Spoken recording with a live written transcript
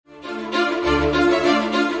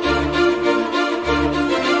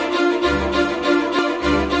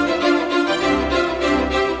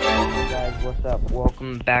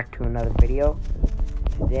back to another video.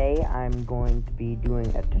 Today I'm going to be doing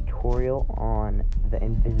a tutorial on the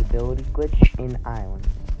invisibility glitch in Islands.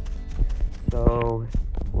 So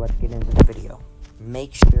let's get into the video.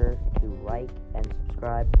 Make sure to like and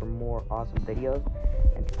subscribe for more awesome videos,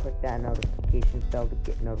 and to click that notification bell to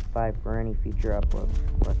get notified for any future uploads.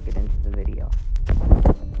 Let's get into the video.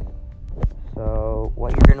 So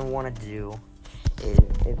what you're going to want to do is,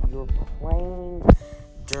 if you're playing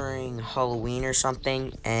during Halloween or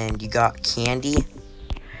something and you got candy,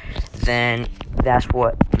 then that's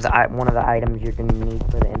what one of the items you're going to need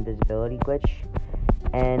for the invisibility glitch,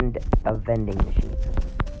 and a vending machine.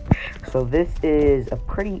 So this is a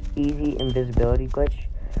pretty easy invisibility glitch.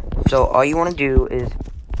 So all you want to do is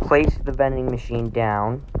place the vending machine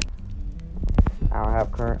down. I don't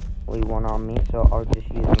have currently one on me, so I'll just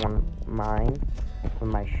use one of mine from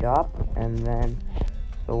my shop. And then,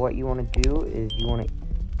 so what you want to do is you want to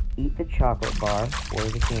eat the chocolate bar or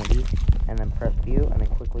the candy, and then press view, and then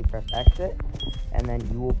quickly press exit, and then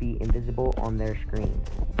you will be invisible on their screen.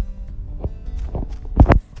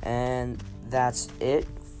 And that's it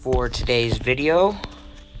for today's video.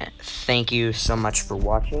 Thank you so much for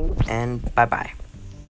watching, and bye bye.